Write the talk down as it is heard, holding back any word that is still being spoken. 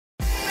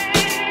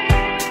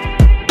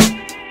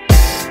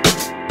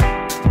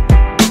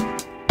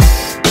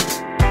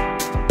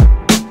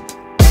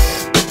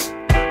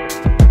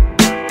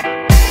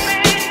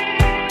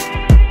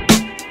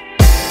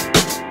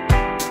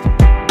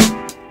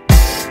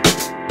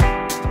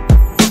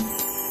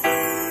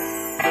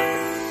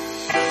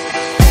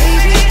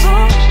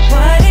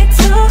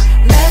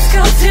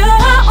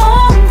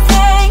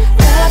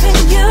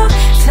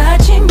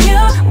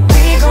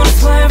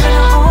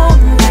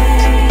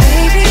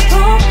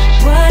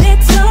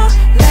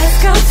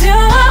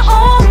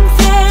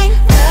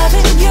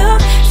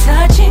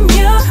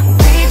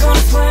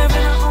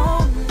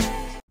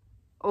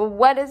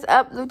What is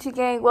up, Luchi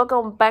gang?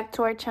 Welcome back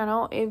to our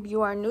channel. If you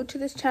are new to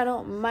this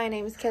channel, my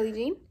name is Kelly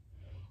Jean,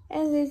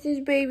 and this is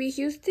baby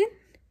Houston.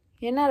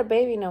 You're not a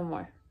baby no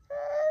more.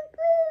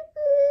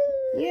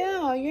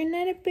 Yeah, you're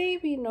not a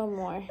baby no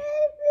more.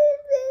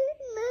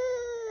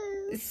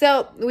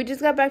 So we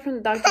just got back from the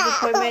doctor's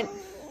appointment.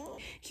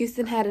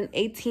 Houston had an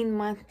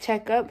 18-month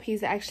checkup.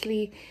 He's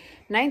actually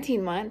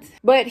 19 months,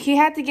 but he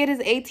had to get his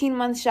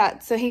 18-month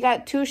shot, so he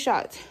got two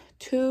shots,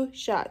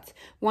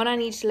 one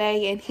on each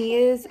leg, and he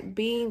is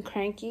being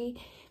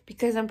cranky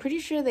because I'm pretty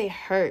sure they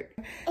hurt.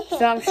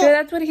 So I'm sure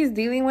that's what he's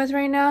dealing with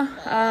right now.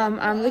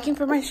 I'm looking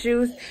for my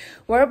shoes.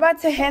 We're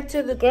about to head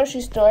to the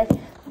grocery store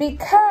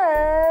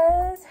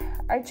because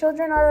our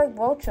children are like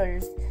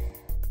vultures.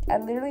 I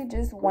literally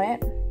just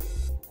went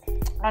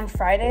on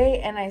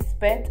Friday and I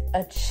spent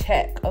a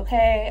check,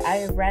 okay?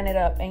 I ran it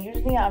up, and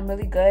usually I'm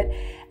really good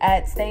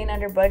at staying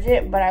under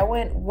budget, but I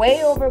went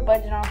way over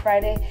budget on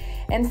Friday,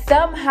 and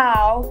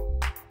somehow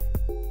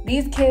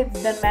these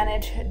kids done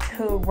managed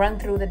to run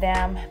through the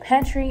damn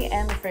pantry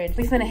and the fridge.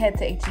 We finna head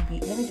to H-E-B.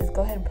 Let me just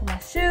go ahead and put my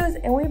shoes,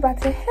 and we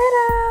about to head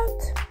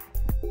out.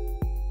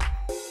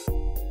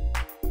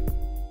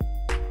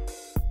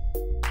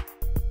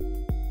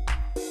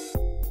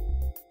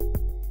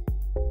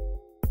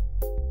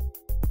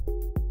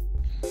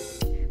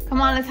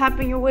 Come on, let's hop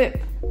in your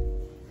whip.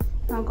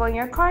 Wanna go in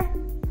your car?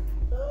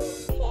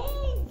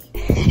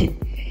 Okay.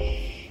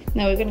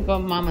 No, we're gonna go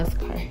in Mama's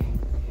car.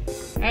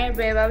 All right,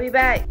 babe, I'll be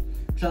back.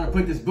 Trying to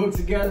put this book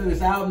together,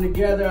 this album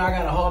together. I'm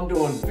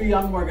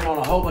working on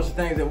a whole bunch of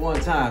things at one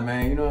time,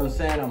 man. You know what I'm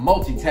saying? I'm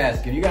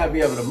multitasking. You gotta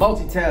be able to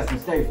multitask and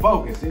stay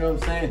focused. You know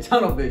what I'm saying?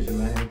 Tunnel vision,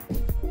 man.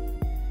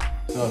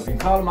 So if you're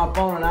calling my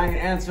phone and I ain't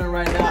answering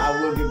right now,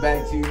 I will get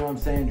back to you. You know what I'm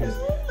saying?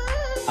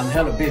 I'm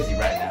hella busy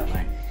right now,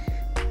 man.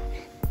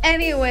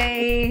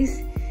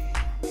 Anyways,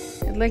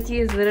 Lucky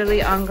is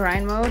literally on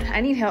grind mode. I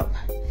need help.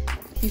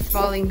 He's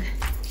falling.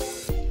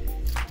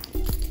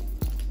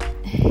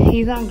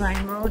 He's on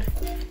grind mode.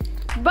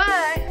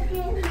 But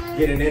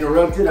getting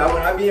interrupted. When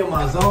I be in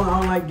my zone, I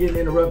don't like getting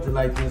interrupted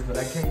like this, but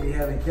I can't be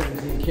having Kelly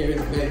Jean carry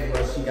the baby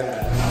while she got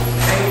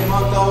an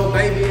 8-month-old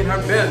baby in her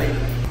belly.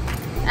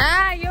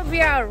 Ah, you'll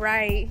be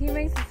alright. He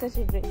makes it such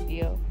a big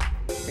deal.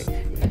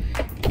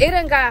 It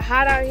done got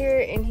hot out here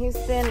in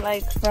Houston,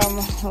 like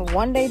from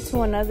one day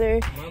to another.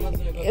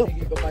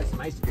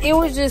 It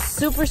was just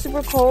super,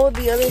 super cold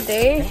the other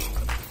day,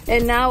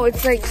 and now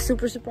it's like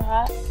super, super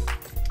hot.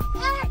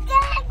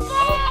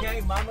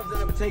 Okay, Mama's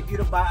gonna take you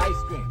to buy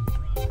ice cream.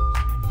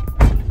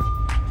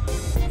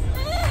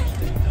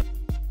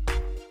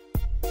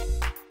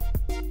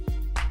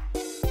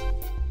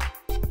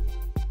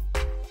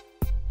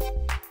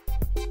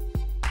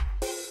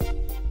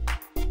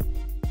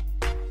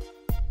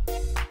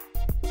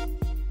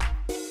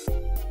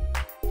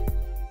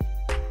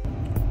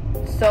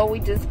 So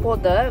we just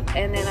pulled up,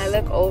 and then I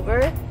look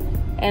over,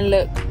 and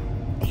look,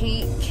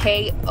 he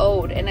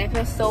KO'd, and I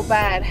feel so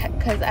bad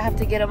because I have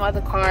to get him out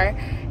of the car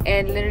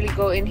and literally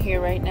go in here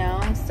right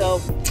now.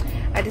 So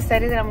I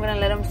decided that I'm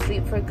gonna let him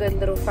sleep for a good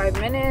little 5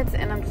 minutes,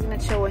 and I'm just gonna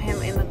chill with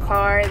him in the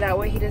car. That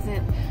way he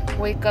doesn't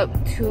wake up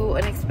too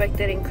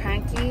unexpected and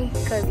cranky,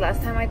 because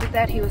last time I did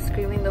that, he was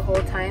screaming the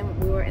whole time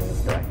we were in the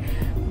store.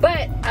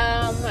 But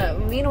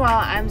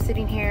meanwhile, I'm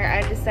sitting here.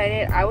 I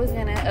decided I was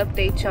gonna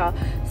update y'all.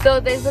 So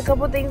there's a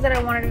couple things that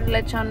I wanted to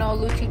let y'all know.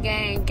 Luchi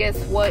gang, guess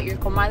what? Your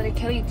comadre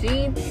Kelly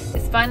Jean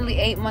is finally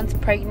 8 months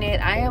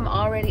pregnant. I am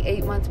already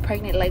 8 months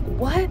pregnant. Like,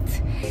 what?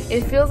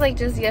 It feels like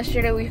just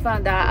yesterday we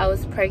found out I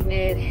was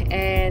pregnant,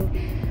 and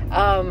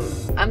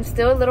I'm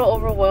still a little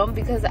overwhelmed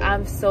because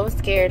I'm so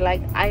scared.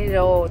 Like, I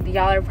know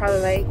y'all are probably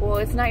like, well,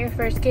 it's not your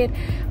first kid,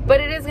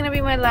 but it is gonna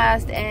be my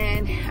last,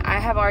 and I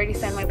have already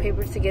signed my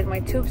papers to get my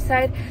tube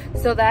side.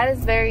 So that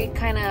is very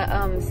kind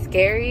of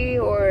scary,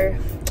 or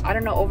I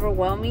don't know,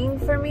 overwhelming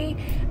for me.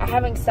 I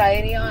have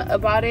anxiety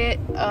about it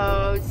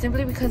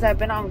simply because I've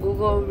been on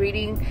Google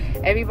reading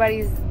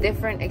everybody's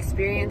different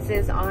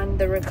experiences on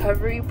the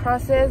recovery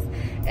process,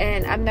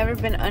 and I've never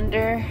been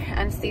under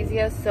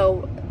anesthesia,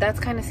 so that's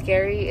kind of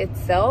scary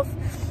itself.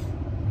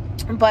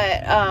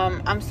 But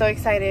I'm so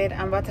excited.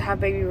 I'm about to have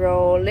baby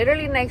roll.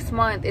 Literally next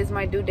month is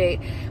my due date.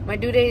 My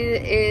due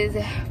date is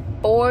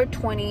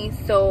 4/20,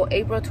 so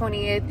April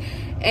 20th.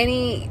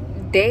 Any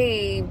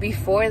day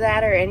before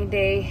that, or any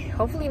day,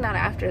 hopefully not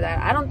after that.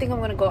 I don't think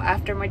I'm gonna go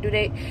after my due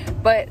date,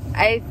 but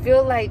I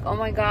feel like, oh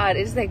my god,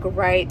 it's like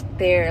right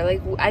there.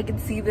 Like, I can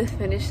see the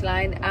finish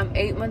line. I'm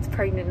 8 months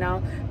pregnant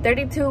now,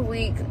 32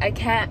 weeks. I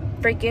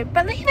can't freaking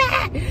believe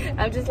it.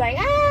 I'm just like,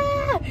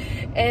 ah.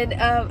 And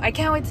I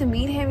can't wait to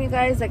meet him, you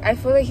guys. Like, I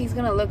feel like he's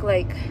gonna look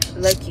like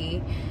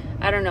Lucky.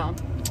 I don't know,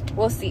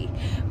 we'll see.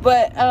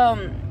 But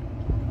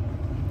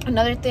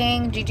another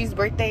thing, Gigi's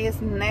birthday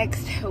is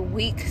next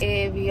week.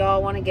 If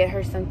y'all want to get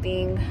her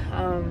something,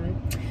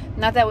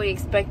 not that we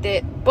expect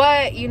it,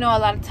 but you know, a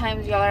lot of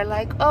times y'all are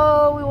like,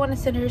 oh, we want to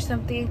send her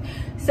something.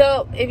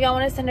 So if y'all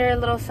want to send her a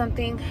little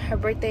something, her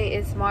birthday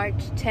is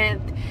March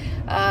 10th,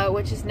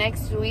 which is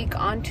next week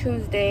on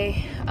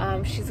Tuesday.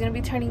 She's gonna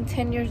be turning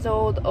 10 years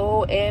old.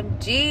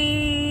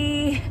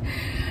 OMG.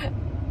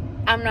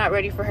 I'm not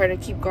ready for her to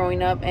keep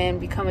growing up and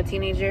become a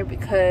teenager,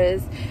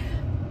 because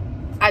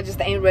I just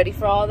ain't ready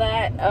for all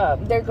that.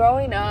 They're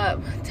growing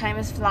up, time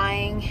is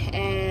flying,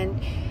 and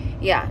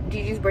yeah,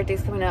 Gigi's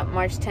birthday's coming up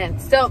March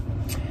 10th. So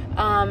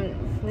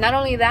not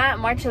only that,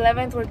 March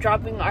 11th we're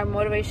dropping our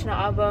motivational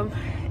album,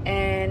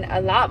 and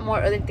a lot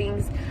more other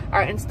things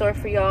are in store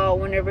for y'all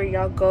whenever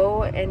y'all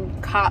go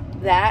and cop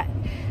that,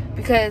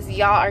 because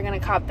y'all are gonna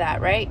cop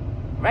that, right?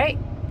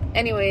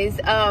 Anyways,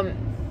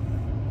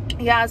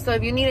 yeah, so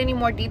if you need any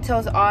more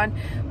details on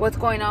what's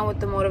going on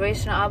with the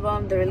motivational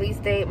album, the release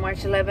date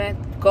March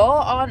 11th, go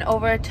on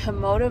over to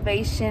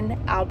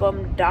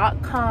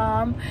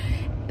motivationalbum.com.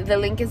 The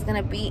link is going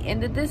to be in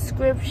the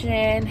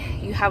description.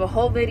 You have a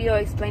whole video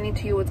explaining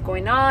to you what's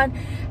going on,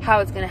 how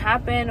it's going to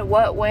happen,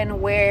 what,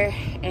 when, where,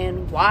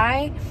 and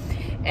why.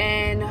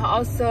 And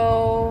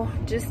also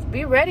just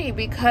be ready,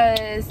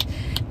 because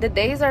the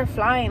days are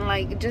flying.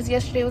 Like, just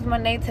yesterday was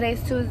Monday,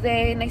 today's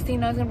Tuesday, next thing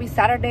you know it's gonna be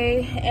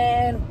Saturday,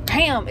 and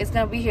bam, it's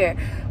gonna be here.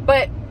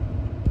 But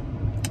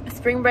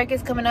spring break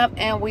is coming up,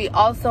 and we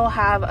also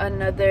have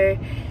another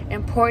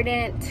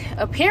important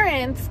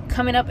appearance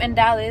coming up in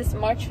Dallas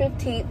March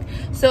 15th.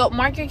 So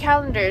mark your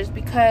calendars,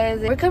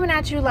 because we're coming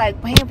at you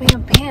like bam,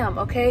 bam, bam.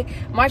 Okay,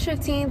 March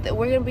 15th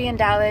we're gonna be in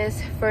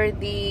Dallas for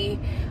the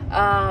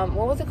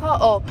what was it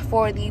called? Oh,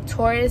 for the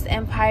Taurus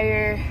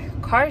Empire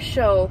car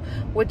show,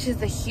 which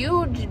is a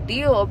huge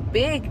deal, a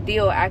big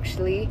deal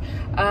actually.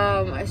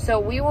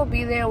 So we will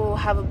be there. We'll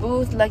have a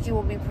booth. Lucky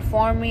will be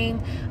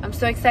performing. I'm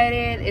so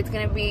excited. It's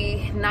gonna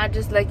be not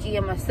just Lucky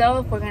and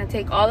myself, we're gonna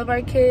take all of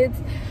our kids.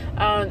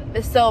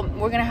 So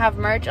we're gonna have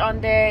merch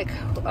on deck,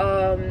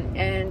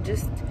 and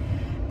just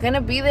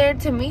gonna be there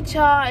to meet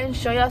y'all and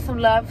show y'all some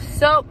love.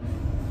 So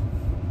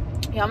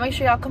y'all make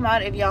sure y'all come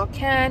out if y'all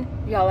can,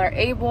 y'all are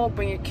able.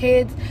 Bring your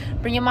kids,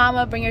 bring your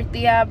mama, bring your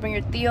tia, bring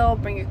your tío,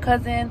 bring your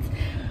cousins,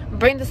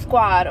 bring the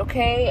squad,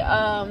 okay?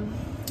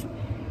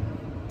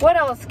 What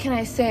else can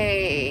I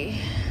say?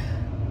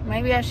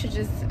 Maybe I should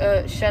just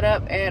shut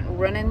up and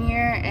run in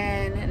here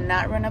and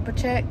not run up a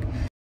check.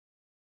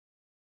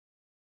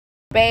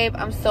 Babe,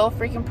 I'm so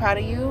freaking proud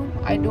of you.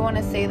 I do want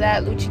to say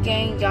that. Lucha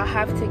Gang, y'all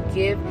have to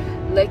give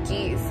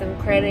Lucky some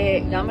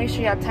credit. Y'all make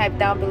sure y'all type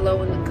down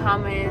below in the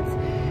comments,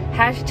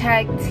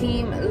 hashtag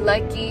Team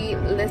Lucky.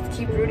 Let's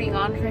keep rooting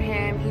on for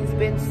him. He's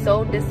been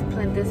so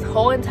disciplined this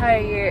whole entire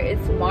year.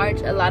 It's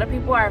March. A lot of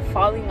people are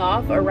falling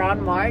off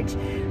around March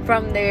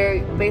from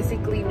their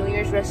basically New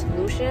Year's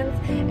resolutions,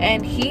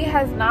 and he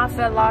has not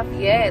fell off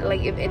yet.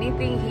 Like, if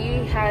anything,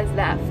 he has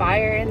that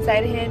fire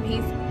inside of him.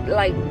 He's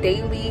like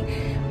daily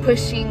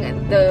pushing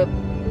the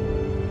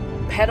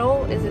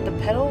pedal. Is it the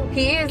pedal?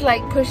 He is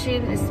like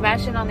pushing,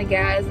 smashing on the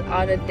gas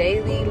on a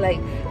daily. Like,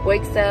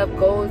 wakes up,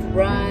 goes,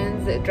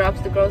 runs, drops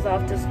the girls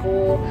off to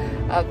school,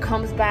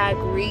 comes back,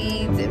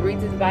 reads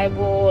his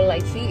Bible.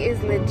 Like, he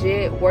is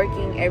legit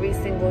working every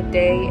single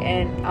day,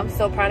 and I'm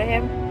so proud of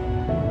him.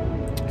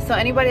 So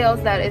anybody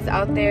else that is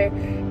out there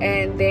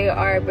and they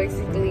are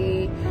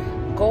basically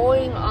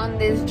going on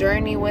this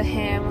journey with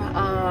him,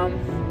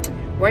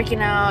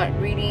 working out,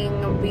 reading,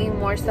 being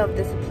more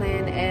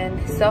self-disciplined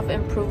and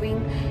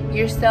self-improving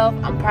yourself,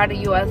 I'm proud of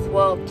you as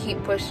well.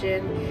 Keep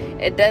pushing.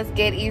 It does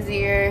get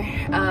easier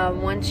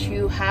once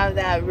you have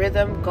that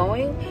rhythm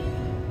going.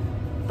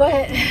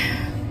 But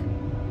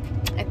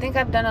I think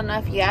I've done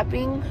enough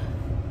yapping.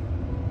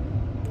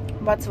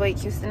 I'm about to wake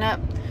Houston up.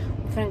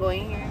 I'm finna go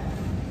in here.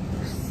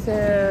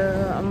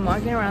 So I'm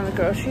walking around the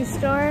grocery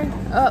store.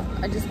 Oh,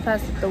 I just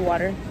passed the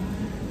water,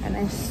 and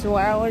I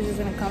swear I was just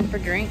gonna come for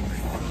drinks.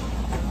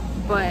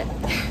 But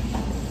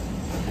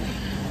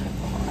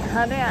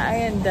how did I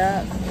end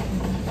up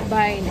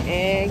buying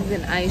eggs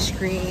and ice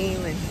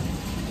cream? And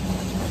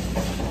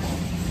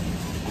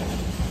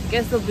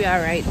guess it'll be all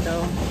right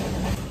though.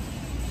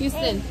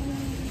 Houston,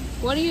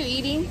 what are you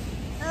eating?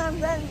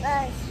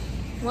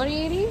 What are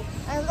you eating?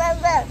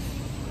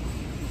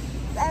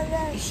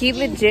 He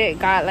legit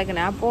got like an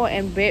apple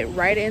and bit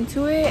right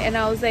into it, and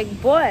I was like,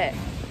 what?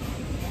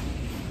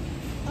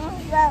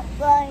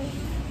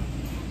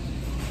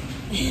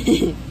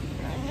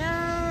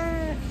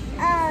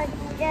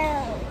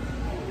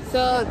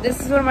 So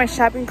this is what my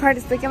shopping cart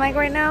is looking like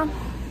right now.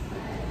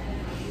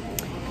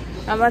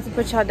 I'm about to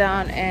put y'all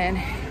down and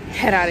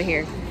head out of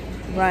here.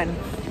 Run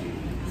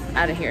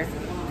out of here,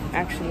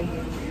 actually.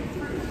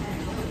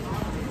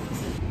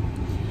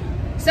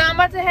 So I'm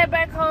about to head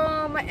back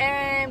home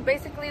and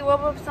basically whip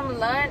up some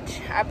lunch.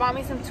 I bought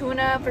me some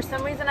tuna. For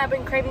some reason I've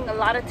been craving a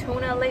lot of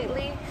tuna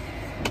lately.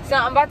 So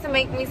I'm about to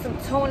make me some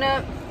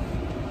tuna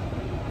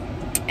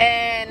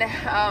and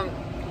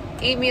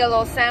eat me a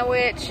little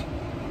sandwich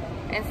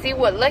and see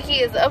what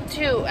Lucky is up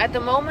to at the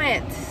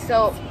moment.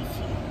 So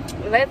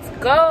let's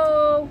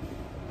go.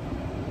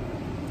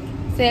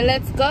 Say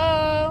let's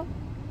go.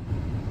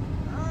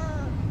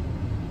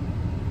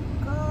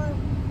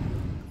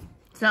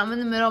 So I'm in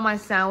the middle of my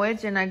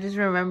sandwich, and I just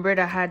remembered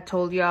I had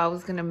told y'all I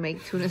was gonna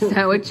make tuna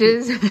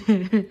sandwiches.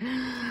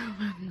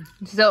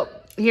 So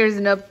here's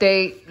an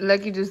update.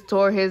 Lucky just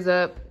tore his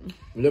up.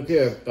 Look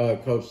here,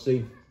 Coach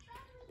C.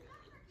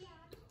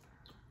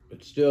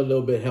 but still a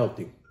little bit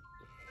healthy.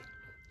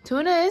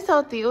 Tuna is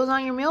healthy. It was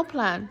on your meal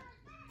plan.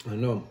 I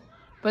know.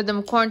 But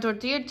them corn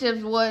tortilla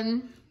chips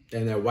wasn't.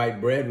 And that white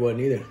bread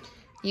wasn't either.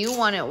 You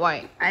want it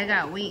white. I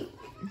got wheat.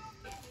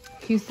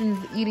 Houston's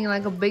eating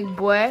like a big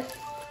boy.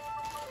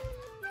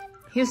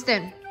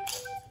 Houston.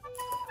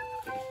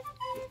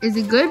 Is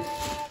it good?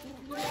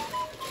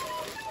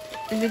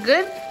 Is it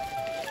good?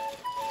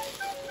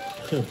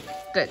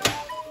 Good.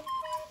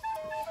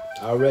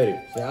 Already.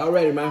 Say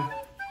already, man.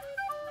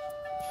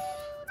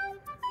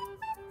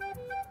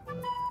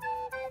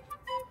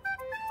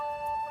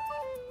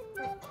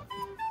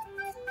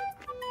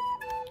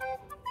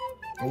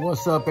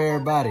 What's up,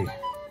 everybody?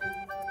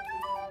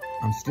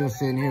 I'm still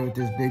sitting here with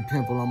this big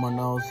pimple on my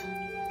nose.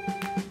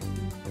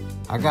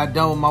 I got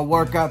done with my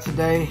workout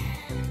today.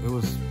 It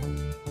was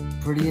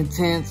pretty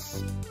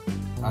intense.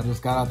 I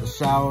just got out the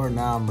shower.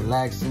 Now I'm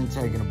relaxing,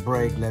 taking a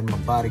break, letting my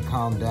body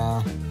calm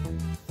down.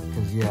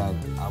 Because, yeah,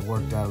 I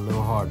worked out a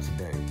little hard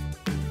today.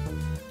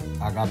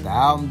 I got the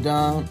album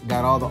done,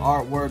 got all the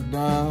artwork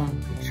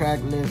done, the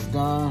track list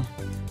done,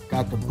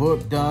 got the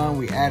book done.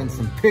 We added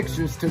some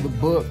pictures to the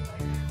book.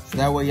 So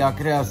that way y'all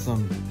could have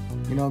some,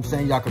 you know what I'm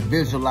saying? Y'all could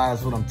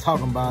visualize what I'm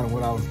talking about and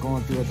what I was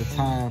going through at the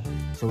time.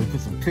 So we put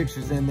some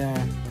pictures in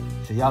there.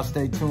 So y'all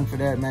stay tuned for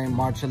that, man.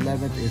 March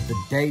 11th is the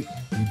date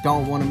you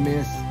don't want to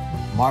miss.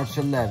 March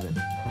 11th.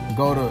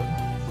 Go to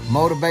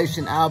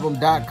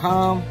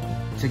motivationalbum.com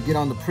to get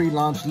on the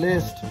pre-launch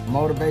list.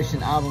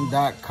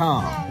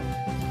 motivationalbum.com.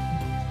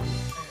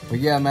 But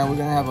yeah, man, we're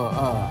gonna have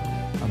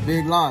a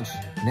big launch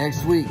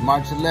next week,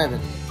 March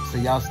 11th. So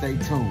y'all stay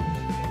tuned.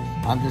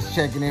 I'm just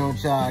checking in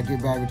with y'all. I'll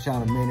get back with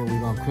y'all in a minute. We're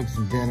gonna cook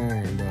some dinner,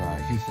 and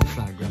Houston's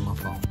trying to grab my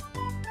phone.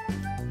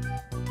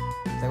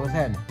 Say what's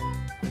happening.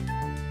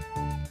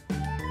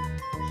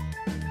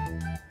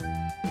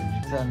 Did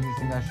you tell him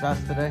Houston got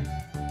shots today?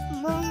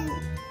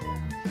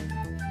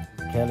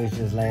 Kelly's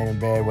just laying in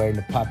bed waiting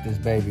to pop this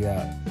baby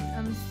out.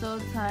 I'm so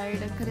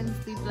tired. I couldn't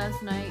sleep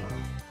last night.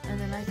 And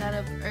then I got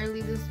up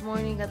early this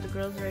morning, got the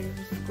girls ready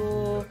for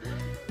school,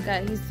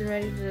 got Houston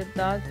ready for the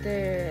doctor,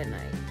 and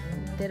I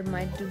did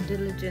my due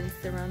diligence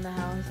around the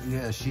house.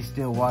 Yeah, she's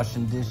still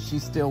washing dishes.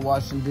 She's still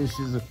washing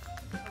dishes,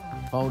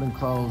 folding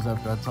clothes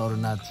after I told her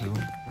not to.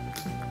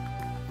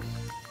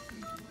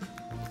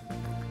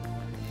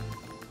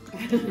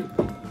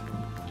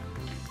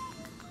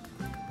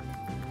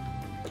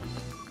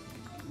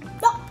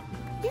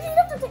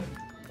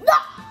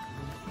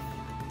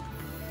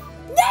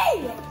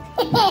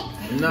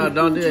 No,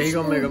 don't do that. He's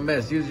gonna make a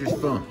mess. Use your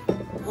spoon.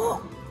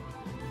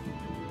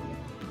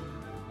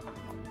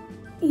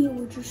 Eat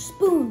with your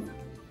spoon.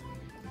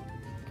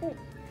 Okay.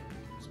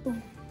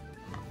 Spoon.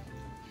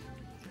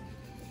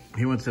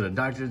 He went to the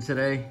doctor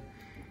today,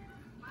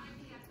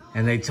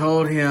 and they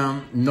told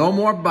him no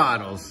more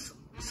bottles.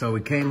 So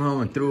he came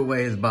home and threw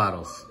away his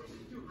bottles.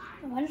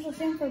 Why is the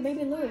same for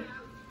baby Louie?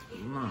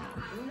 No.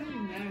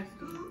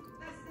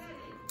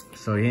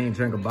 So he ain't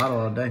drink a bottle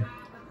all day.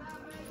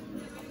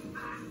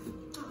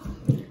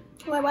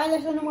 Why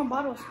are there no more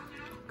bottles?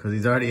 Because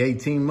he's already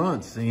 18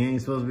 months and he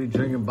ain't supposed to be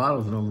drinking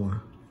bottles no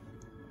more.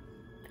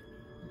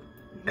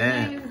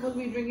 And you're supposed to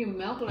be drinking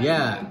milk like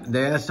yeah, that.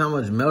 they asked how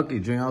much milk he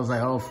drink. I was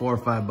like, oh, 4 or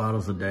 5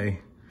 bottles a day.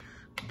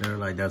 They're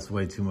like, that's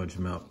way too much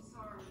milk.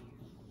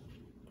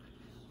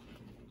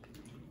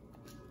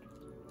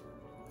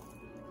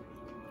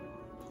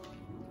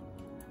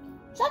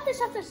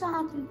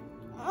 Something.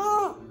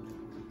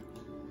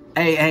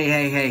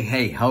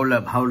 Hey, hold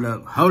up.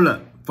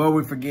 Before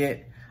we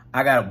forget,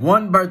 I got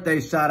one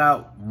birthday shout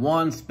out.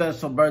 One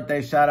special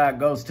birthday shout out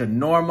goes to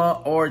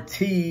Norma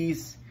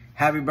Ortiz.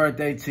 Happy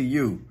birthday to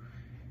you.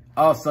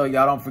 Also,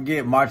 y'all don't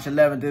forget, March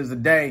 11th is the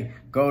day.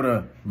 Go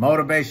to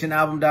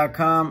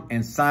motivationalbum.com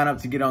and sign up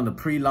to get on the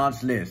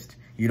pre-launch list.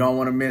 You don't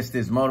want to miss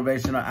this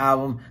motivational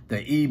album,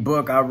 the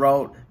ebook I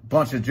wrote,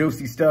 bunch of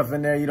juicy stuff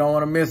in there you don't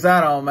want to miss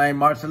out on, man.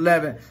 March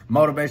 11th,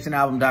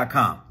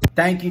 motivationalbum.com.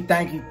 Thank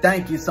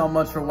you so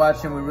much for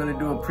watching. We really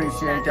do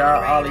appreciate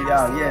y'all, all of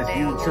y'all. Yes,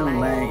 you too,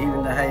 man.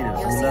 Even the haters.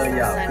 We love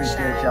y'all.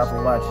 Appreciate y'all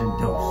for watching.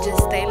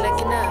 Just stay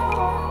looking up.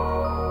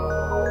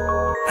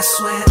 I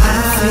swear I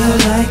feel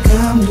like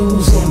I'm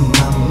losing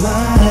my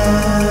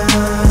mind.